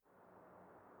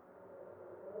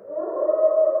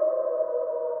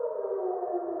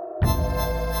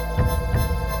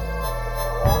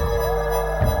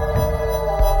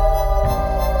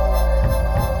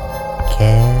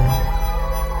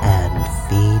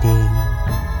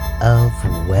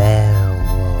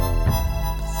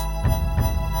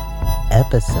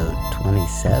Episode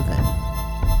 27,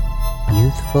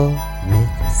 Youthful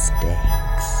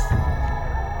Mistakes.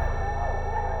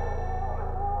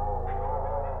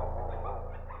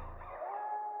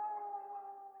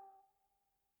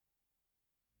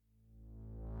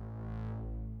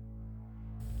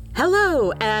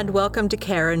 Hello, and welcome to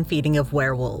Care and Feeding of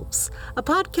Werewolves, a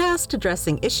podcast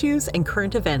addressing issues and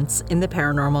current events in the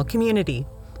paranormal community.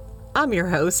 I'm your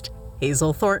host,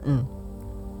 Hazel Thornton.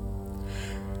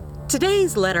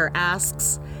 Today's letter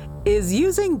asks, is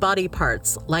using body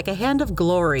parts like a hand of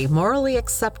glory morally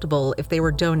acceptable if they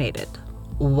were donated?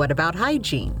 What about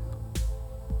hygiene?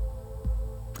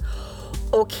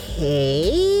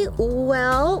 Okay,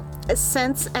 well,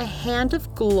 since a hand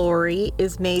of glory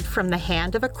is made from the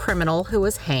hand of a criminal who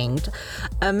was hanged,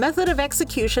 a method of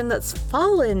execution that's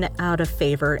fallen out of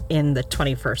favor in the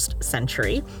 21st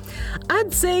century,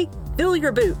 I'd say fill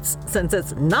your boots, since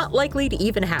it's not likely to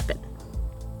even happen.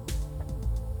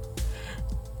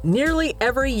 Nearly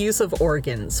every use of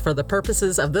organs for the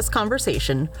purposes of this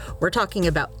conversation, we're talking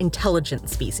about intelligent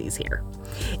species here,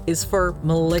 is for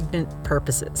malignant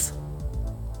purposes.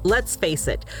 Let's face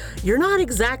it, you're not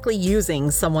exactly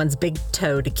using someone's big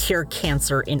toe to cure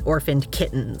cancer in orphaned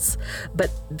kittens,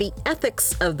 but the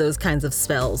ethics of those kinds of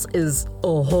spells is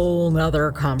a whole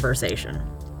nother conversation.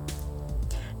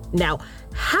 Now,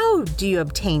 how do you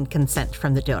obtain consent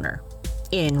from the donor?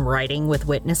 In writing with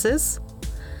witnesses?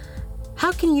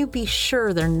 How can you be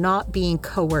sure they're not being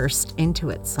coerced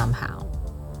into it somehow?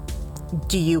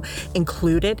 Do you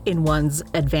include it in one's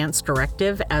advance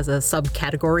directive as a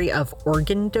subcategory of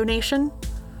organ donation?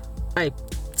 I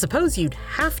suppose you'd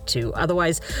have to,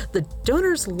 otherwise the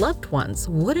donor's loved ones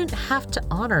wouldn't have to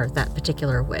honor that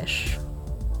particular wish.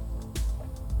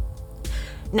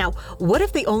 Now, what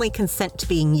if they only consent to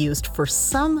being used for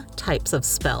some types of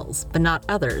spells, but not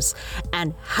others?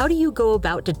 And how do you go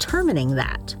about determining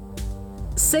that?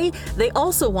 Say they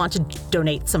also want to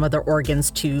donate some of their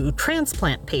organs to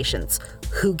transplant patients.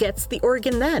 Who gets the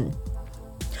organ then?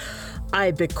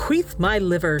 I bequeath my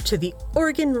liver to the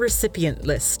organ recipient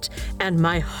list and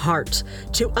my heart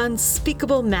to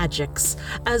unspeakable magics,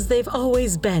 as they've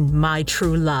always been my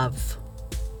true love.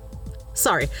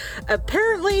 Sorry,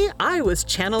 apparently I was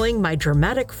channeling my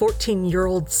dramatic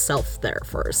 14-year-old self there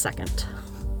for a second.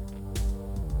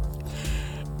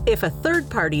 If a third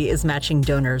party is matching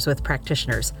donors with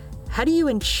practitioners, how do you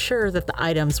ensure that the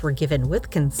items were given with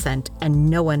consent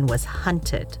and no one was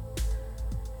hunted?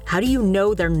 How do you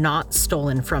know they're not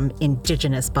stolen from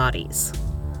indigenous bodies?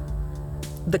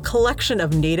 The collection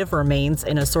of native remains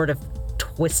in a sort of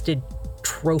twisted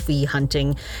trophy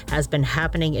hunting has been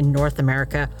happening in North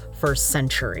America for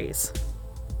centuries.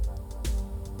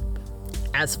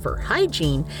 As for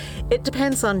hygiene, it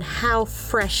depends on how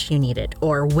fresh you need it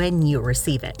or when you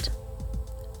receive it.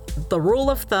 The rule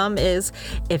of thumb is,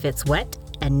 if it's wet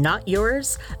and not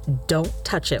yours, don't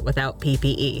touch it without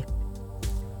PPE.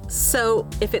 So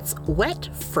if it's wet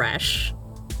fresh,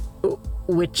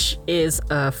 which is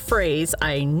a phrase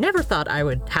I never thought I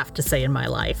would have to say in my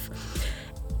life,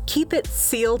 keep it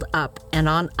sealed up and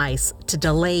on ice to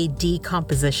delay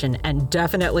decomposition, and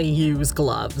definitely use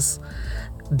gloves.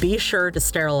 Be sure to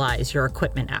sterilize your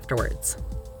equipment afterwards.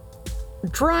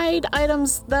 Dried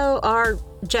items, though, are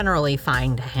generally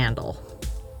fine to handle.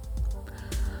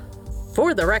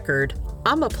 For the record,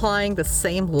 I'm applying the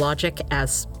same logic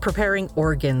as preparing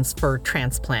organs for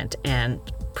transplant and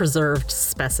preserved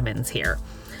specimens here.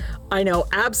 I know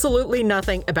absolutely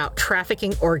nothing about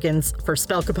trafficking organs for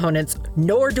spell components,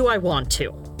 nor do I want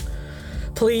to.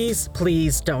 Please,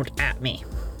 please don't at me.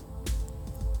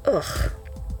 Ugh.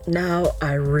 Now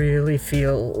I really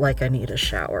feel like I need a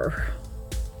shower.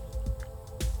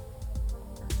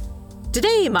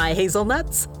 Today, my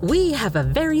hazelnuts, we have a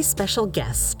very special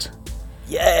guest.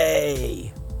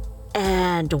 Yay!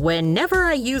 And whenever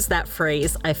I use that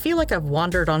phrase, I feel like I've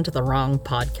wandered onto the wrong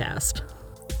podcast.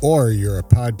 Or you're a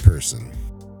pod person.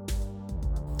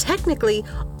 Technically,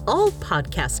 all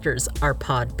podcasters are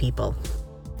pod people.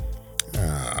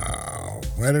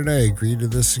 Why did I agree to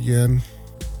this again?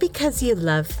 Because you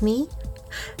love me.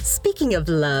 Speaking of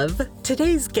love,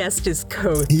 today's guest is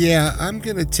Code. Yeah, I'm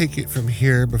gonna take it from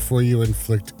here before you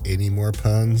inflict any more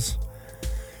puns.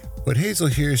 What Hazel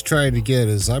here is trying to get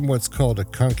is I'm what's called a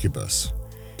concubus.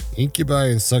 Incubi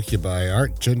and succubi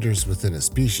aren't genders within a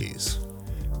species.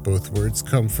 Both words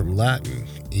come from Latin.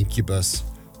 Incubus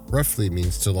roughly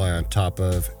means to lie on top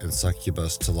of, and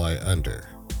succubus to lie under.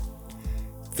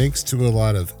 Thanks to a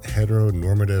lot of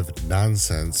heteronormative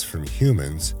nonsense from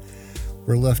humans,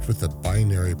 we're left with a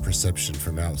binary perception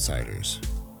from outsiders.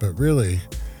 But really,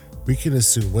 we can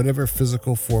assume whatever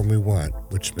physical form we want,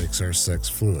 which makes our sex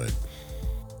fluid.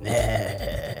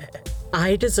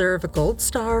 I deserve a gold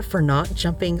star for not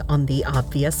jumping on the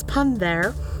obvious pun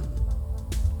there.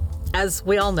 As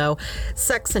we all know,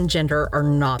 sex and gender are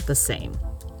not the same.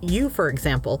 You, for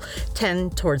example,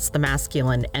 tend towards the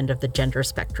masculine end of the gender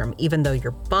spectrum, even though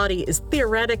your body is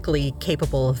theoretically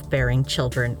capable of bearing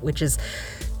children, which is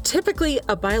typically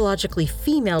a biologically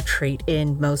female trait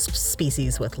in most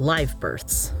species with live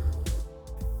births.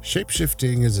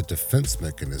 Shapeshifting is a defense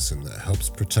mechanism that helps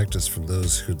protect us from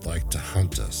those who'd like to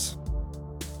hunt us.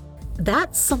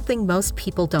 That's something most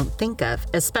people don't think of,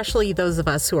 especially those of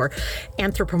us who are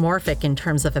anthropomorphic in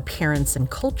terms of appearance and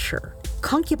culture.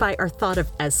 Concubi are thought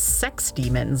of as sex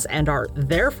demons and are,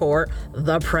 therefore,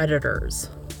 the predators.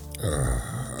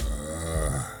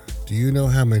 Do you know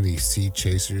how many sea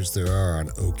chasers there are on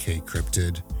OK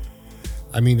Cryptid?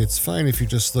 I mean, it's fine if you're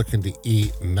just looking to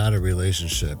eat and not a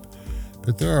relationship,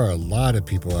 but there are a lot of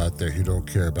people out there who don't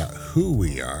care about who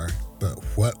we are, but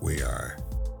what we are.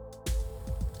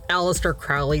 Aleister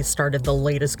Crowley started the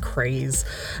latest craze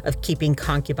of keeping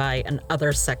concubi and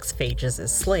other sex phages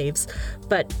as slaves,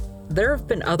 but there have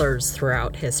been others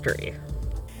throughout history.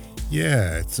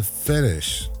 Yeah, it's a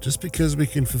fetish. Just because we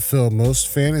can fulfill most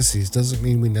fantasies doesn't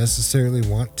mean we necessarily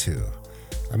want to.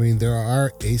 I mean, there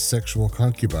are asexual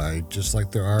concubi, just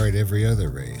like there are in every other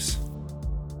race.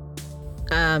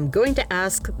 I'm going to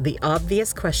ask the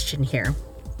obvious question here.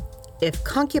 If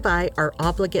concubi are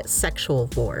obligate sexual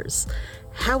whores,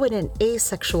 how would an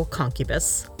asexual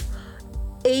concubus,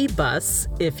 a bus,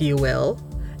 if you will,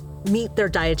 meet their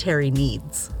dietary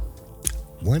needs?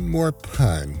 One more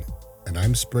pun, and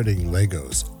I'm spreading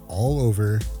Legos all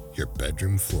over your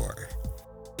bedroom floor.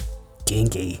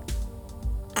 Kinky.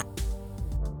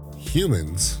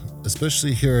 Humans,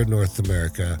 especially here in North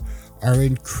America, are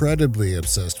incredibly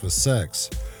obsessed with sex,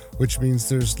 which means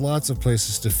there's lots of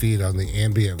places to feed on the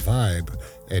ambient vibe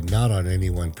and not on any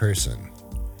one person.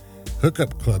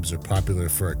 Hookup clubs are popular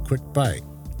for a quick bite.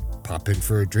 Pop in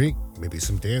for a drink, maybe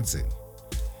some dancing.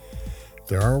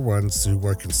 There are ones who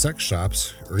work in sex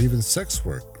shops or even sex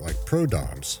work, like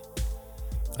pro-doms.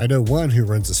 I know one who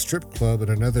runs a strip club and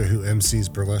another who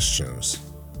MCs burlesque shows.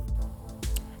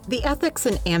 The ethics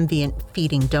in ambient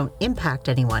feeding don't impact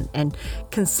anyone, and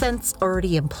consent's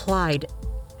already implied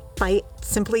by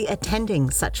simply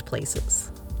attending such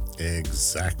places.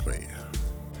 Exactly.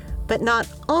 But not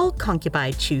all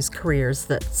concubi choose careers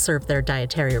that serve their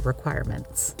dietary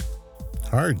requirements.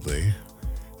 Hardly.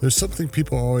 There's something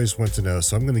people always want to know,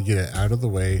 so I'm going to get it out of the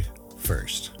way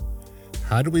first.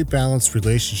 How do we balance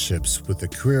relationships with a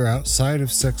career outside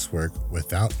of sex work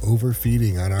without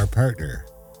overfeeding on our partner?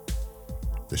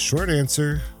 The short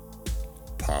answer,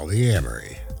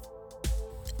 polyamory.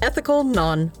 Ethical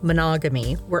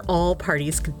non-monogamy, where all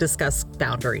parties can discuss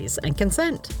boundaries and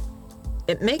consent.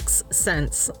 It makes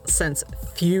sense since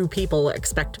few people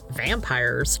expect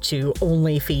vampires to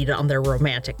only feed on their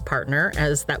romantic partner,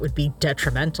 as that would be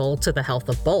detrimental to the health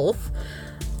of both.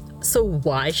 So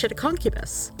why should a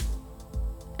concubus?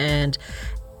 And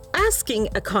asking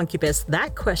a concubus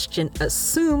that question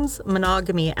assumes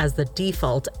monogamy as the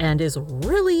default and is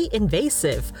really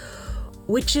invasive,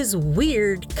 which is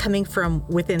weird coming from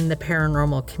within the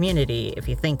paranormal community if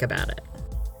you think about it.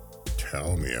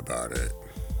 Tell me about it.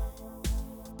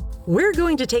 We're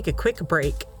going to take a quick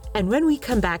break, and when we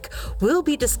come back, we'll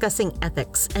be discussing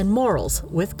ethics and morals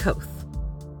with Koth.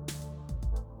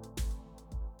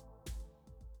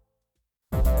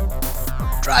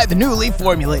 Try the newly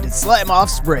formulated Slime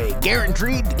Off Spray,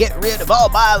 guaranteed to get rid of all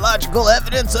biological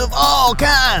evidence of all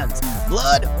kinds.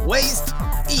 Blood, waste,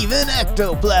 even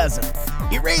ectoplasm.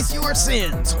 Erase your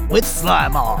sins with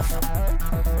Slime Off.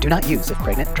 Do not use if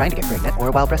pregnant, trying to get pregnant, or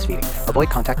while breastfeeding.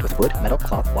 Avoid contact with wood, metal,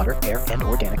 cloth, water, air, and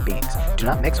organic beings. Do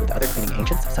not mix with other cleaning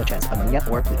agents such as ammonia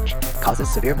or bleach. Causes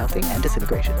severe melting and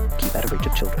disintegration. Keep out of reach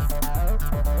of children.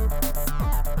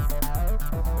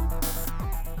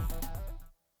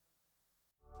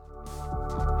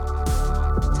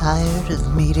 Tired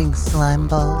of meeting slime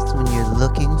balls when you're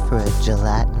looking for a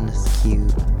gelatinous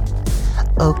cube?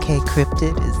 OK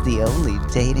Cryptid is the only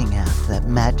dating app that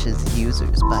matches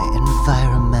users by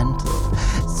environmental,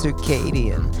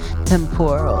 circadian,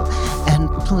 temporal, and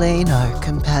planar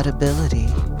compatibility.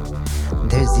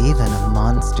 There's even a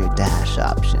monster dash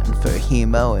option for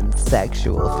hemo and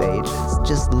sexual phages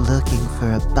just looking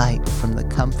for a bite from the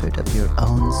comfort of your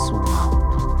own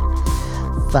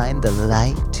swamp. Find the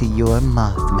light to your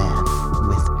Mothman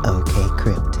with OK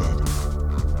Cryptid.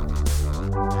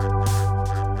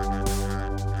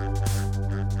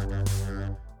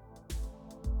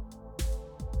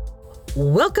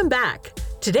 Welcome back.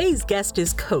 Today's guest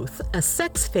is Koth, a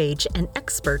sex phage and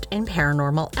expert in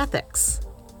paranormal ethics.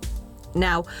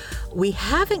 Now, we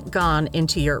haven't gone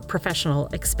into your professional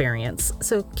experience,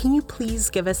 so can you please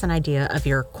give us an idea of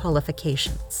your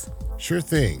qualifications? Sure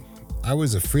thing. I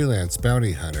was a freelance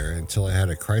bounty hunter until I had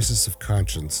a crisis of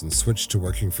conscience and switched to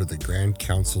working for the Grand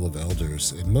Council of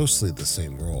Elders in mostly the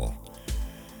same role.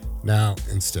 Now,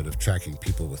 instead of tracking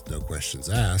people with no questions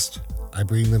asked, I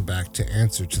bring them back to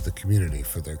answer to the community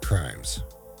for their crimes.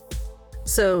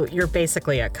 So you're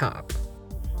basically a cop.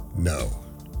 No.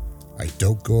 I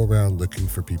don't go around looking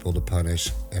for people to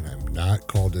punish, and I'm not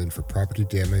called in for property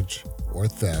damage or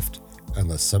theft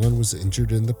unless someone was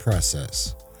injured in the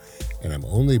process. And I'm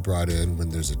only brought in when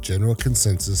there's a general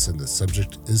consensus and the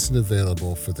subject isn't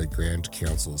available for the Grand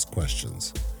Council's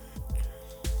questions.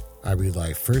 I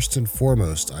rely first and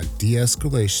foremost on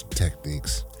de-escalation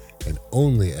techniques and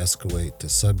only escalate to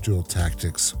subdual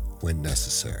tactics when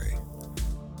necessary.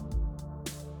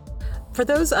 For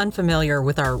those unfamiliar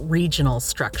with our regional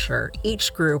structure,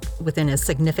 each group within a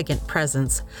significant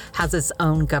presence has its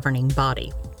own governing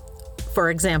body. For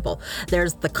example,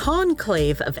 there's the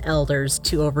Conclave of Elders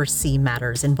to oversee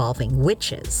matters involving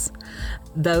witches.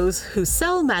 Those who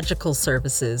sell magical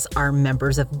services are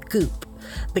members of Goop,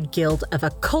 the Guild of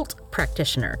Occult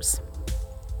Practitioners.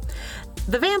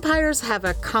 The vampires have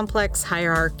a complex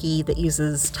hierarchy that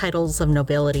uses titles of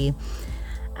nobility.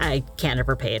 I can't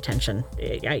ever pay attention.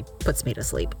 It puts me to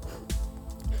sleep.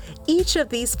 Each of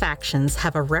these factions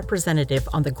have a representative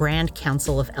on the Grand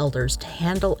Council of Elders to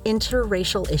handle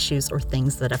interracial issues or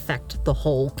things that affect the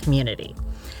whole community.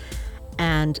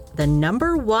 And the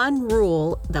number one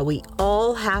rule that we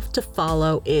all have to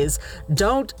follow is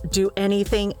don't do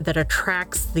anything that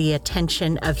attracts the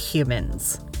attention of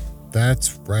humans.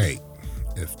 That's right.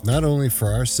 If not only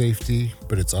for our safety,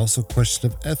 but it's also a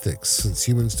question of ethics since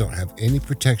humans don't have any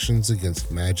protections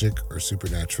against magic or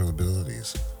supernatural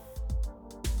abilities.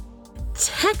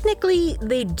 Technically,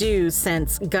 they do,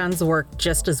 since guns work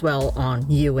just as well on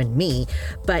you and me,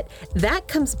 but that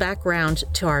comes back round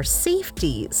to our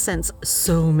safety since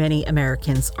so many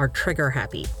Americans are trigger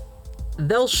happy.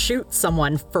 They'll shoot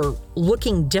someone for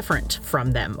looking different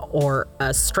from them or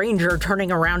a stranger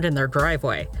turning around in their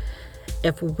driveway.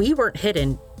 If we weren't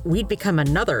hidden, we'd become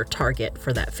another target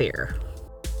for that fear.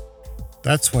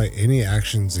 That's why any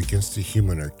actions against a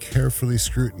human are carefully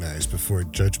scrutinized before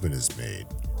judgment is made.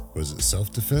 Was it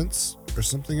self-defense or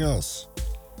something else?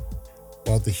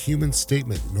 While the human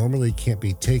statement normally can't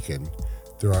be taken,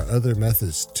 there are other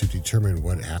methods to determine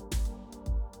what happened.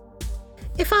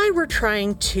 If I were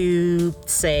trying to,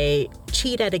 say,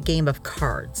 cheat at a game of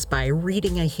cards by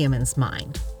reading a human's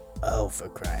mind, Oh, for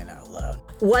crying out loud.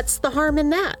 what's the harm in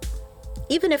that?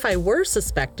 Even if I were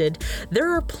suspected, there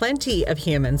are plenty of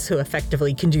humans who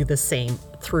effectively can do the same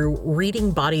through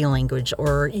reading body language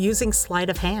or using sleight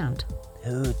of hand.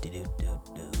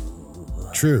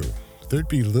 True, there'd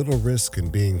be little risk in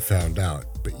being found out,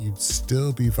 but you'd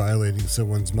still be violating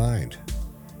someone's mind.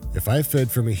 If I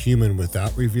fed from a human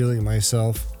without revealing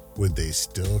myself, would they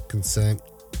still consent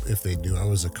if they knew I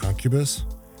was a concubus?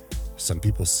 Some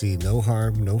people see no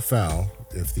harm, no foul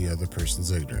if the other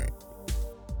person's ignorant.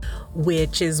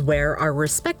 Which is where our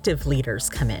respective leaders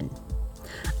come in.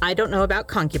 I don't know about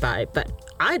concubi,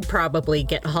 but I'd probably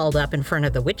get hauled up in front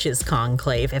of the witches'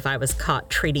 conclave if I was caught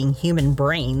treating human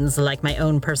brains like my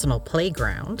own personal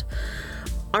playground.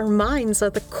 Our minds are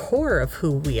the core of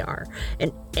who we are,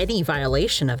 and any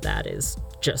violation of that is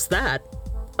just that,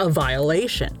 a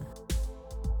violation.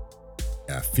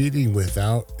 Yeah, feeding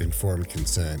without informed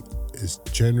consent is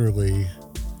generally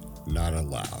not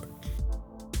allowed.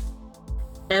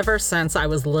 Ever since I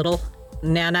was little,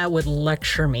 Nana would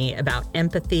lecture me about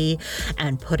empathy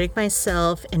and putting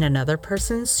myself in another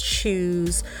person's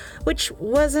shoes, which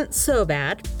wasn't so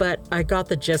bad, but I got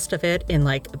the gist of it in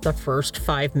like the first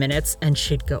 5 minutes, and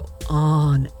she'd go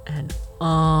on and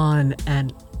on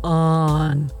and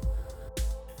on.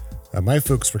 My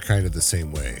folks were kind of the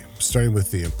same way, starting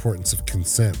with the importance of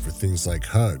consent for things like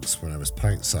hugs when I was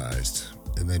pint-sized,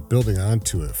 and then building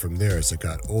onto it from there as I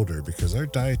got older because our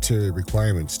dietary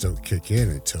requirements don't kick in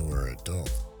until we're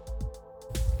adult.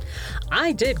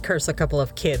 I did curse a couple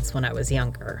of kids when I was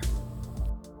younger.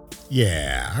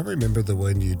 Yeah, I remember the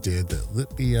one you did that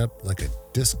lit me up like a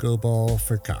disco ball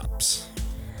for cops.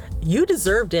 You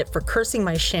deserved it for cursing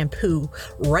my shampoo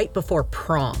right before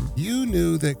prom. You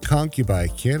knew that concubi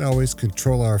can't always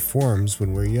control our forms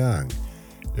when we're young.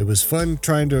 It was fun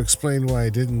trying to explain why I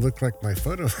didn't look like my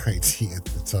photo ID at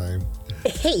the time.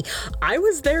 Hey, I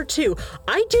was there too.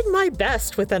 I did my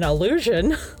best with an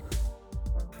illusion.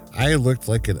 I looked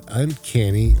like an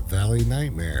uncanny valley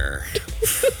nightmare.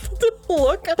 The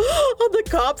look on the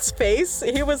cop's face,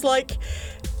 he was like,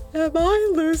 Am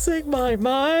I losing my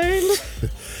mind?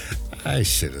 I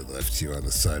should have left you on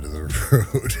the side of the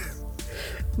road.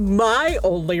 My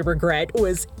only regret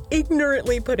was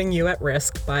ignorantly putting you at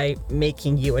risk by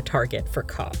making you a target for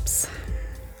cops.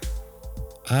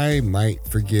 I might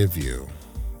forgive you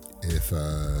if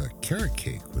carrot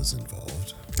cake was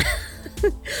involved.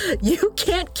 You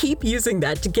can't keep using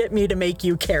that to get me to make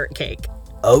you carrot cake.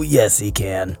 Oh, yes, he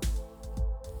can.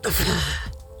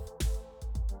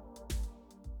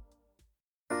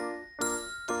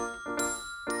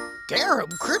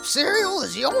 Carob Crip cereal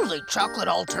is the only chocolate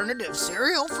alternative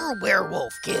cereal for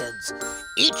werewolf kids.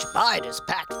 Each bite is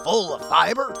packed full of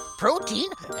fiber, protein,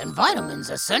 and vitamins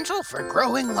essential for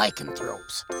growing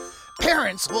lycanthropes.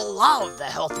 Parents will love the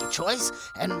healthy choice,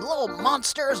 and little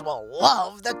monsters will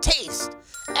love the taste.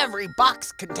 Every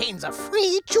box contains a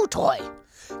free chew toy.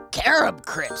 Carob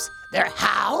Crips, they're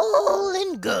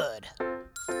howlin' good.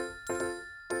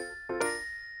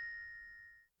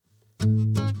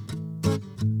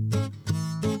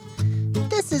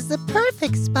 This is the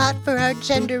perfect spot for our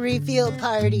gender reveal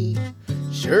party.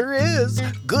 Sure is.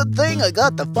 Good thing I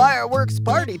got the Fireworks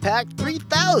Party Pack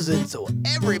 3000 so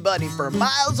everybody for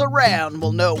miles around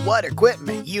will know what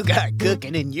equipment you got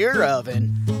cooking in your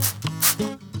oven.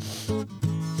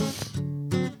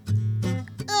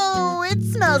 Oh, it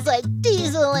smells like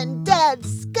diesel and dead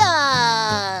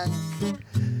skunk.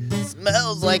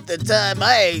 Smells like the time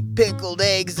I ate pickled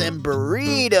eggs and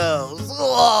burritos.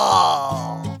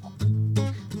 Oh!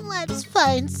 Let's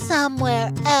find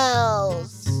somewhere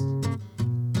else.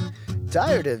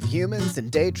 Tired of humans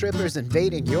and day trippers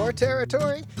invading your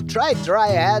territory? Try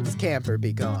Dryad's Camper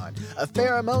Be Gone, a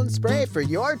pheromone spray for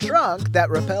your trunk that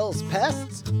repels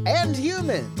pests and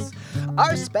humans.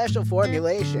 Our special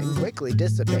formulation quickly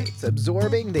dissipates,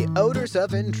 absorbing the odors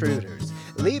of intruders,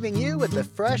 leaving you with the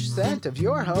fresh scent of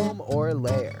your home or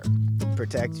lair.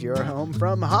 Protect your home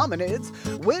from hominids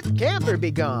with Camper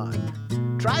Be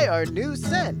Gone. Try our new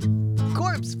scent,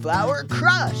 Corpse Flower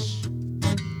Crush.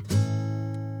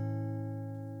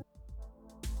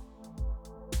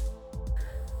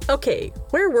 Okay,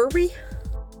 where were we?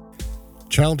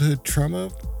 Childhood trauma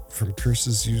from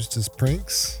curses used as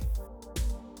pranks?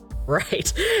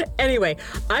 Right. Anyway,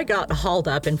 I got hauled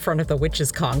up in front of the Witches'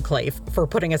 Conclave for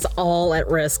putting us all at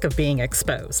risk of being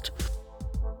exposed.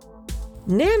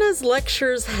 Nana's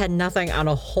lectures had nothing on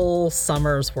a whole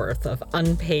summer's worth of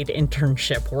unpaid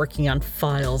internship working on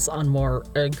files on more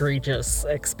egregious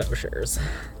exposures.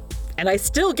 And I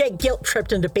still get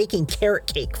guilt-tripped into baking carrot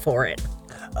cake for it.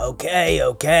 Okay,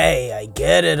 I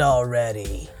get it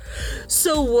already.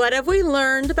 So what have we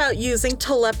learned about using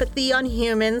telepathy on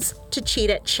humans to cheat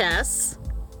at chess?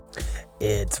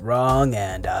 It's wrong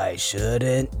and I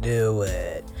shouldn't do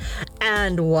it.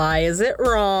 And why is it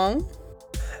wrong?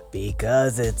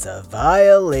 Because it's a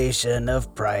violation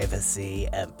of privacy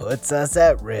and puts us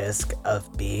at risk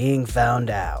of being found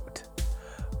out.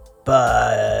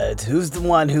 But who's the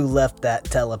one who left that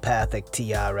telepathic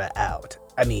tiara out?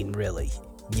 I mean, really,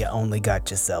 you only got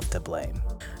yourself to blame.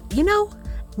 You know,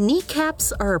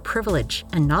 kneecaps are a privilege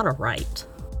and not a right.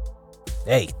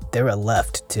 Hey, they're a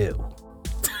left too.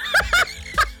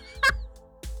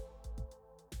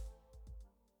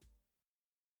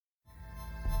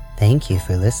 Thank you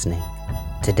for listening.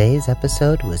 Today's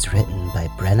episode was written by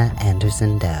Brenna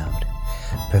Anderson Dowd,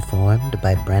 performed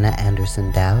by Brenna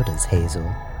Anderson Dowd as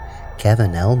Hazel,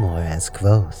 Kevin Elmore as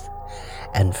Quoth,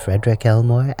 and Frederick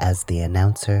Elmore as the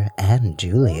announcer and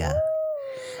Julia.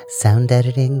 Sound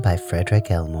editing by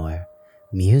Frederick Elmore.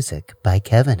 Music by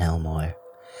Kevin Elmore.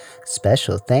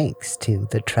 Special thanks to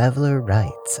The Traveler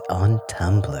Writes on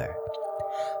Tumblr.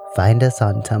 Find us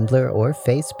on Tumblr or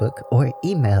Facebook or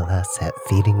email us at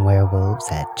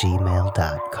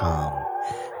feedingwerewolves@gmail.com.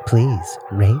 Please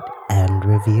rate and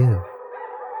review.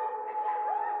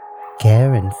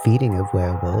 Care and Feeding of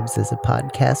Werewolves is a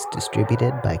podcast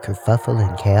distributed by Kerfuffle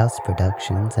and Chaos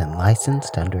Productions and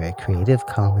licensed under a Creative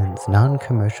Commons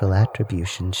non-commercial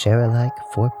attribution share-alike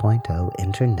 4.0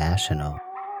 international.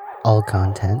 All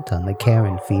content on the Care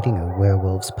and Feeding of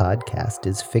Werewolves podcast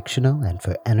is fictional and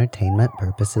for entertainment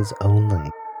purposes only.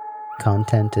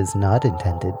 Content is not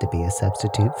intended to be a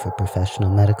substitute for professional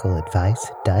medical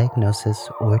advice, diagnosis,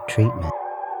 or treatment.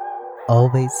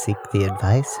 Always seek the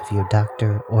advice of your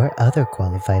doctor or other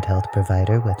qualified health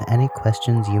provider with any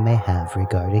questions you may have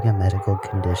regarding a medical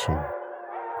condition.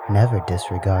 Never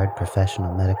disregard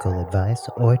professional medical advice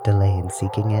or delay in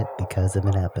seeking it because of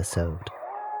an episode.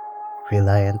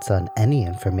 Reliance on any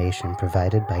information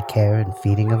provided by Care and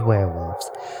Feeding of Werewolves,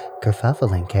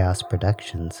 Kerfuffle and Chaos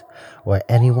Productions, or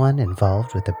anyone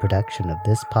involved with the production of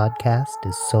this podcast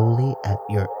is solely at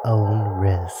your own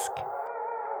risk.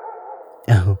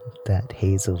 Oh, that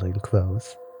Hazel and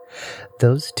Clove.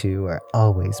 Those two are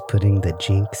always putting the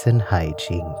jinx in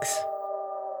hijinks.